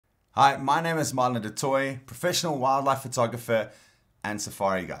Hi, my name is Marlon the Toit, professional wildlife photographer and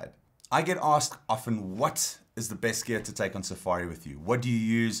safari guide. I get asked often, what is the best gear to take on safari with you? What do you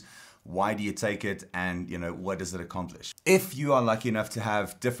use? Why do you take it? And what does it accomplish? If you are lucky enough to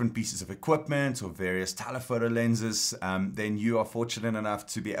have different pieces of equipment or various telephoto lenses, then you are fortunate enough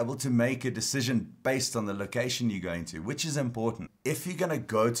to be able to make a decision based on the location you're going to, which is important. If you're going to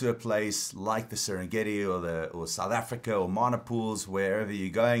go to a place like the Serengeti or South Africa or Mana Pools, wherever you're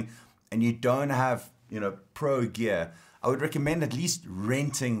going, and you don't have pro gear, I would recommend at least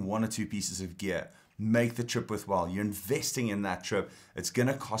renting one or two pieces of gear. Make the trip worthwhile. You're investing in that trip. It's going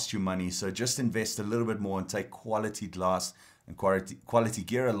to cost you money. So just invest a little bit more and take quality glass and quality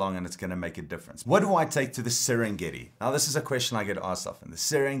gear along, and it's going to make a difference. What do I take to the Serengeti? Now, this is a question I get asked often. The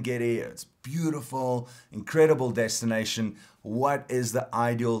Serengeti, it's beautiful, incredible destination. What is the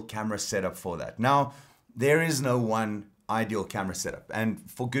ideal camera setup for that? Now, there is no one ideal camera setup, and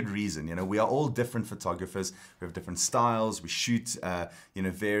for good reason. We are all different photographers. We have different styles. We shoot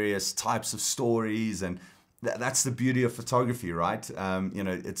various types of stories, and that's the beauty of photography, right?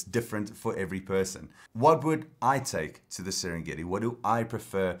 It's different for every person. What would I take to the Serengeti? What do I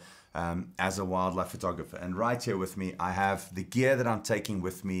prefer as a wildlife photographer? And right here with me, I have the gear that I'm taking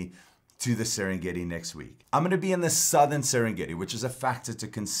with me to the Serengeti next week. I'm going to be in the southern Serengeti, which is a factor to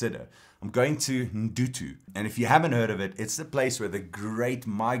consider. I'm going to Ndutu, and if you haven't heard of it, it's the place where the great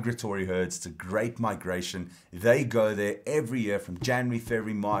migratory herds, the great migration, they go there every year from January,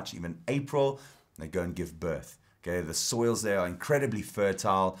 February, March, even April. They go and give birth. Okay, the soils there are incredibly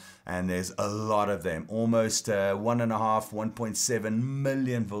fertile, and there's a lot of them, almost 1.7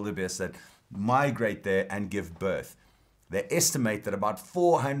 million wildebeest that migrate there and give birth. They estimate that about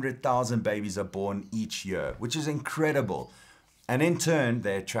 400,000 babies are born each year, which is incredible. And in turn,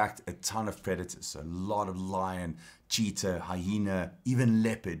 they attract a ton of predators. So a lot of lion, cheetah, hyena, even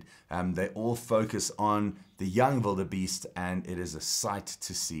leopard. They all focus on the young wildebeest, and it is a sight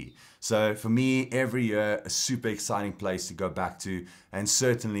to see. So for me, every year, a super exciting place to go back to, and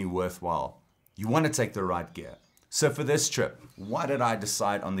certainly worthwhile. You want to take the right gear. So for this trip, why did I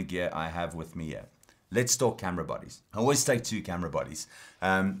decide on the gear I have with me here? Let's talk camera bodies. I always take two camera bodies,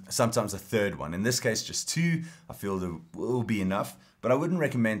 sometimes a third one. In this case, just two. I feel that will be enough, but I wouldn't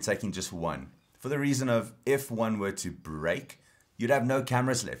recommend taking just one, for the reason of if one were to break, you'd have no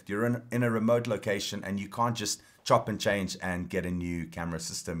cameras left. You're in a remote location, and you can't just chop and change and get a new camera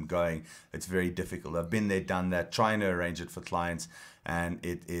system going. It's very difficult. I've been there, done that, trying to arrange it for clients, and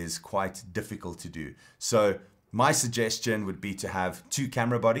it is quite difficult to do. So my suggestion would be to have two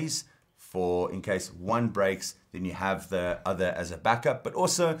camera bodies, for in case one breaks, then you have the other as a backup. But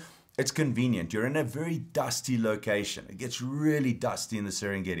also, it's convenient. You're in a very dusty location. It gets really dusty in the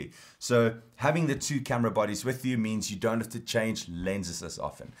Serengeti. So having the two camera bodies with you means you don't have to change lenses as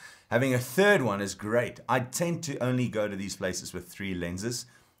often. Having a third one is great. I tend to only go to these places with three lenses: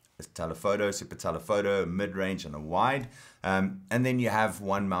 a telephoto, super telephoto, mid-range, and a wide. And then you have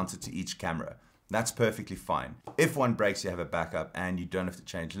one mounted to each camera. That's perfectly fine. If one breaks, you have a backup, and you don't have to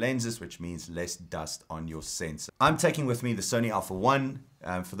change lenses, which means less dust on your sensor. I'm taking with me the Sony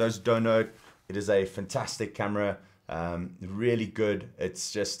A1. For those who don't know it is a fantastic camera, really good.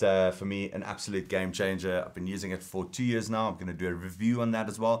 It's just, for me, an absolute game changer. I've been using it for 2 years now. I'm gonna do a review on that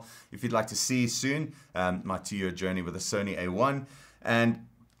as well. If you'd like to see soon, my 2-year journey with the Sony A1. And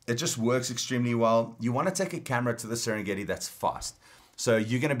it just works extremely well. You wanna take a camera to the Serengeti that's fast. So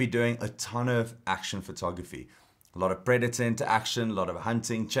you're going to be doing a ton of action photography, a lot of predator interaction, a lot of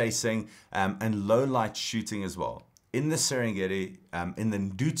hunting, chasing, and low light shooting as well. In the Serengeti, in the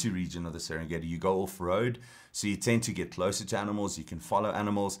Ndutu region of the Serengeti, you go off-road, so you tend to get closer to animals, you can follow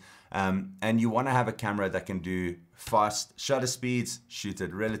animals, and you want to have a camera that can do fast shutter speeds, shoot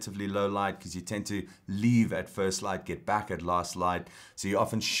at relatively low light, because you tend to leave at first light, get back at last light, so you're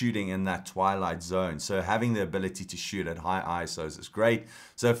often shooting in that twilight zone. So having the ability to shoot at high ISOs is great.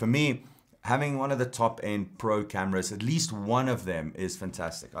 So for me, having one of the top-end pro cameras, at least one of them, is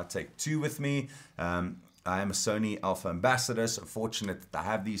fantastic. I take two with me. I am a Sony Alpha ambassador, so fortunate that I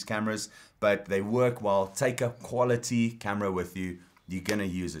have these cameras, but they work well. Take a quality camera with you. You're gonna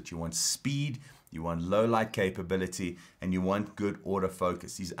use it. You want speed, you want low light capability, and you want good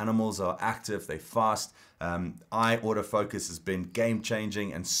autofocus. These animals are active, they're fast. Eye autofocus has been game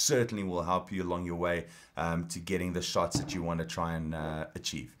changing, and certainly will help you along your way to getting the shots that you want to try and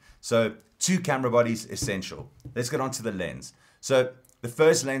achieve. So two camera bodies, essential. Let's get on to the lens. So the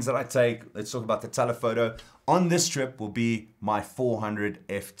first lens that I take, let's talk about the telephoto. On this trip will be my 400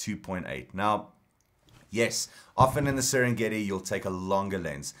 f2.8. Now, yes, often in the Serengeti, you'll take a longer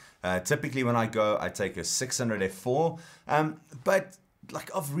lens. Typically when I go, I take a 600 f4, but like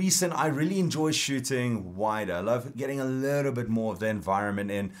of recent, I really enjoy shooting wider. I love getting a little bit more of the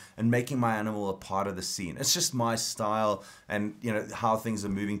environment in and making my animal a part of the scene. It's just my style and, you know, how things are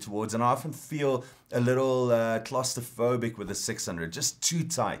moving towards. And I often feel a little claustrophobic with the 600, just too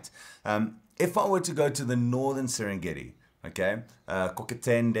tight. If I were to go to the northern Serengeti, okay,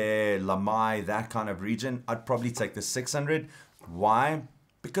 Koketende, Lamai, that kind of region, I'd probably take the 600. Why?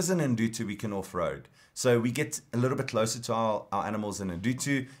 Because in Ndutu we can off-road. So we get a little bit closer to our animals in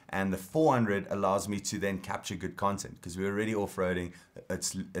Ndutu, and the 400 allows me to then capture good content because we're already off-roading.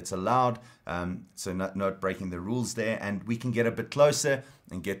 It's allowed, so not breaking the rules there, and we can get a bit closer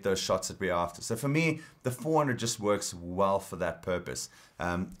and get those shots that we're after. So for me, the 400 just works well for that purpose.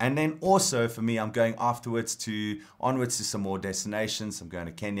 And then also for me, I'm going onwards to some more destinations. I'm going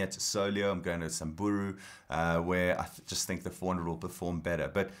to Kenya, to Solio. I'm going to Samburu, where I just think the 400 will perform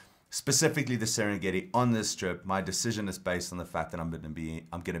better. But specifically the Serengeti on this trip, my decision is based on the fact that I'm going to be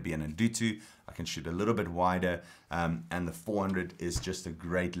in Ndutu. I can shoot a little bit wider, and the 400 is just a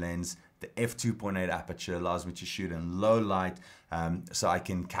great lens. The f2.8 aperture allows me to shoot in low light, so I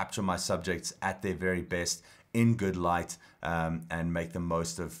can capture my subjects at their very best in good light, and make the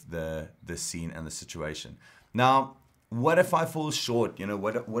most of the scene and the situation. Now, what if I fall short? You know,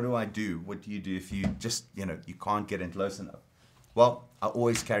 what do I do? What do you do if you just, you know, you can't get in close enough? Well, I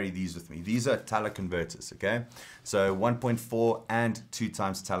always carry these with me. These are teleconverters, okay? So 1.4 and 2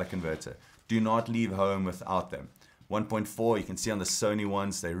 times teleconverter. Do not leave home without them. 1.4, you can see on the Sony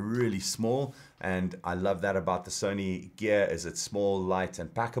ones, they're really small, and I love that about the Sony gear is it's small, light,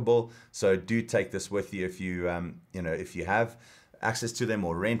 and packable. So do take this with you if you, you know, if you have access to them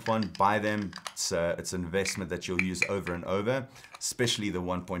or rent one, buy them. It's an investment that you'll use over and over, especially the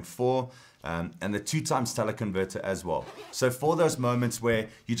 1.4. And the 2 times teleconverter as well. So for those moments where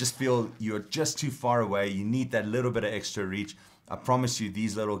you just feel you're just too far away, you need that little bit of extra reach, I promise you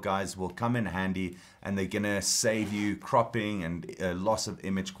these little guys will come in handy, and they're gonna save you cropping and loss of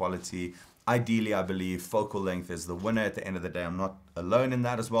image quality. Ideally, I believe focal length is the winner at the end of the day. I'm not alone in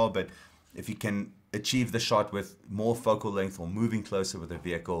that as well, but if you can achieve the shot with more focal length or moving closer with a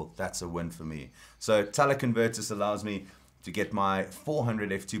vehicle, that's a win for me. So teleconverters allows me to get my 400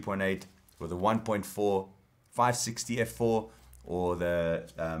 f2.8 with a 1.4, 560 f4, or the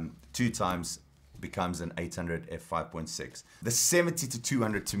 2 times becomes an 800 f5.6. The 70 to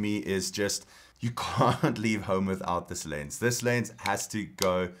 200 to me is just, you can't leave home without this lens. This lens has to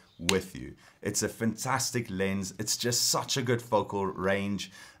go with you. It's a fantastic lens. It's just such a good focal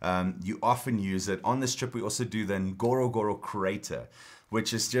range. You often use it. On this trip, we also do the Ngorongoro Crater,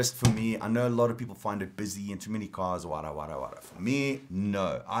 which is just, for me, I know a lot of people find it busy and too many cars, wada. For me,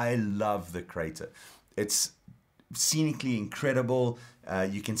 no. I love the crater. It's scenically incredible.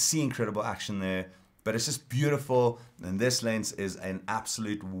 You can see incredible action there, but it's just beautiful. And this lens is an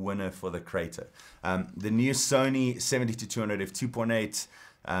absolute winner for the crater. The new Sony 70 to 200 f2.8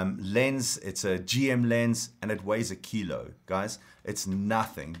 lens, it's a GM lens, and it weighs 1 kilo, guys. It's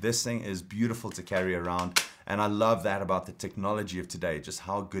nothing. This thing is beautiful to carry around. And I love that about the technology of today, just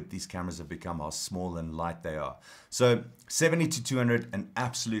how good these cameras have become, how small and light they are. So 70 to 200, an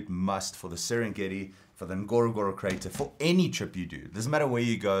absolute must for the Serengeti, for the Ngorongoro Crater, for any trip you do. Doesn't matter where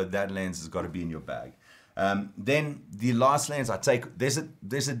you go, that lens has got to be in your bag. Then the last lens I take, there's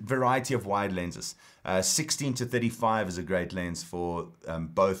a variety of wide lenses. 16 to 35 is a great lens for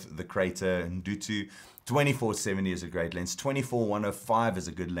both the Crater and Ndutu. 24-70 is a great lens. 24-105 is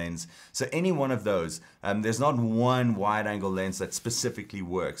a good lens. So any one of those, there's not one wide angle lens that specifically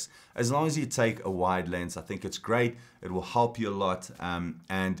works. As long as you take a wide lens, I think it's great. It will help you a lot.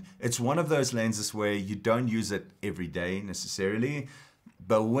 And it's one of those lenses where you don't use it every day necessarily,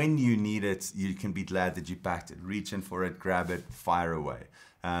 but when you need it, you can be glad that you packed it. Reach in for it, grab it, fire away.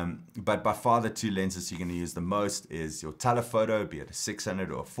 But by far the 2 lenses you're going to use the most is your telephoto, be it a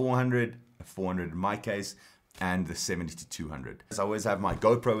 600 or a 400 in my case, and the 70 to 200. I always have my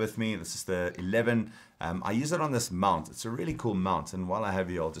GoPro with me. This is the 11. I use it on this mount. It's a really cool mount, and while I have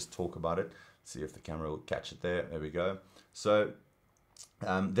you, I'll just talk about it. See if the camera will catch it there. There we go. So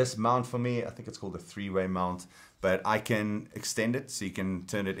this mount for me, I think it's called a 3-way mount, but I can extend it, so you can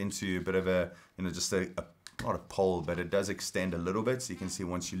turn it into a bit of a, you know, just not a pole, but it does extend a little bit. So you can see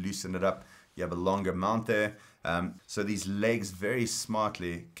once you loosen it up, you have a longer mount there. So these legs very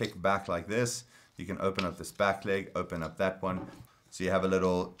smartly kick back like this. You can open up this back leg, open up that one. So you have a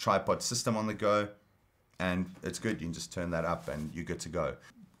little tripod system on the go, and it's good. You can just turn that up and you're good to go.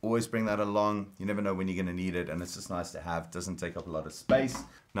 Always bring that along. You never know when you're going to need it, and it's just nice to have. Doesn't take up a lot of space.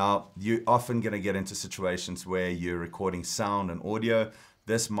 Now, you're often going to get into situations where you're recording sound and audio.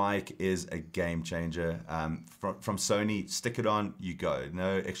 This mic is a game changer. From Sony, stick it on, you go.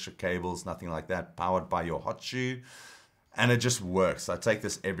 No extra cables, nothing like that. Powered by your hot shoe. And it just works. I take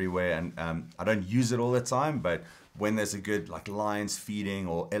this everywhere, and I don't use it all the time, but when there's a good like lions feeding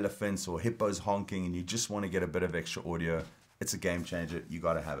or elephants or hippos honking and you just want to get a bit of extra audio, it's a game changer. You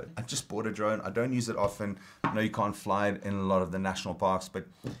got to have it. I just bought a drone. I don't use it often. I know you can't fly it in a lot of the national parks, but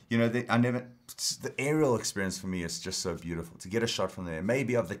you know, the aerial experience for me is just so beautiful to get a shot from there.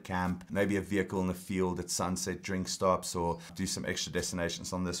 Maybe of the camp, maybe a vehicle in the field at sunset, drink stops, or do some extra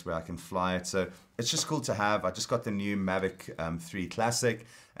destinations on this where I can fly it. So it's just cool to have. I just got the new Mavic 3 Classic,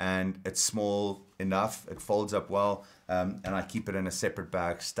 and it's small enough. It folds up well, and I keep it in a separate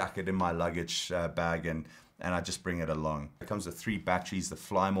bag, stuck it in my luggage bag, and I just bring it along. It comes with 3 batteries, the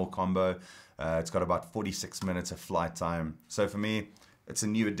Fly More combo. It's got about 46 minutes of flight time. So for me, it's a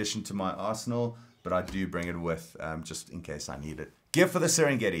new addition to my arsenal, but I do bring it with just in case I need it. Gear for the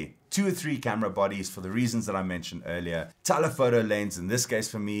Serengeti: 2 or 3 camera bodies for the reasons that I mentioned earlier. Telephoto lens, in this case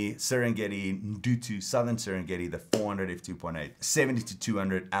for me, Serengeti, Ndutu, Southern Serengeti, the 400 f2.8. 70 to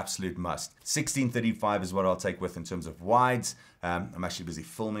 200, absolute must. 1635 is what I'll take with in terms of wides. I'm actually busy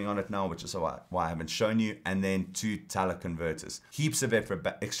filming on it now, which is why I haven't shown you. And then 2 teleconverters. Heaps of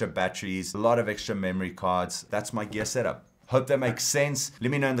extra batteries, a lot of extra memory cards. That's my gear setup. Hope that makes sense.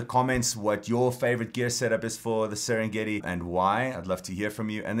 Let me know in the comments what your favorite gear setup is for the Serengeti and why. I'd love to hear from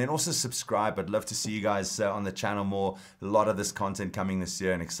you. And then also subscribe. I'd love to see you guys on the channel more. A lot of this content coming this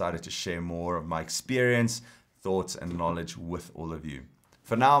year, and excited to share more of my experience, thoughts, and knowledge with all of you.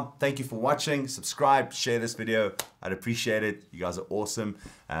 For now, thank you for watching. Subscribe, share this video. I'd appreciate it. You guys are awesome.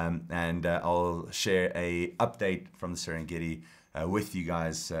 I'll share a update from the Serengeti with you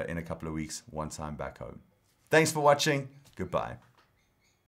guys in a couple of weeks once I'm back home. Thanks for watching. Goodbye.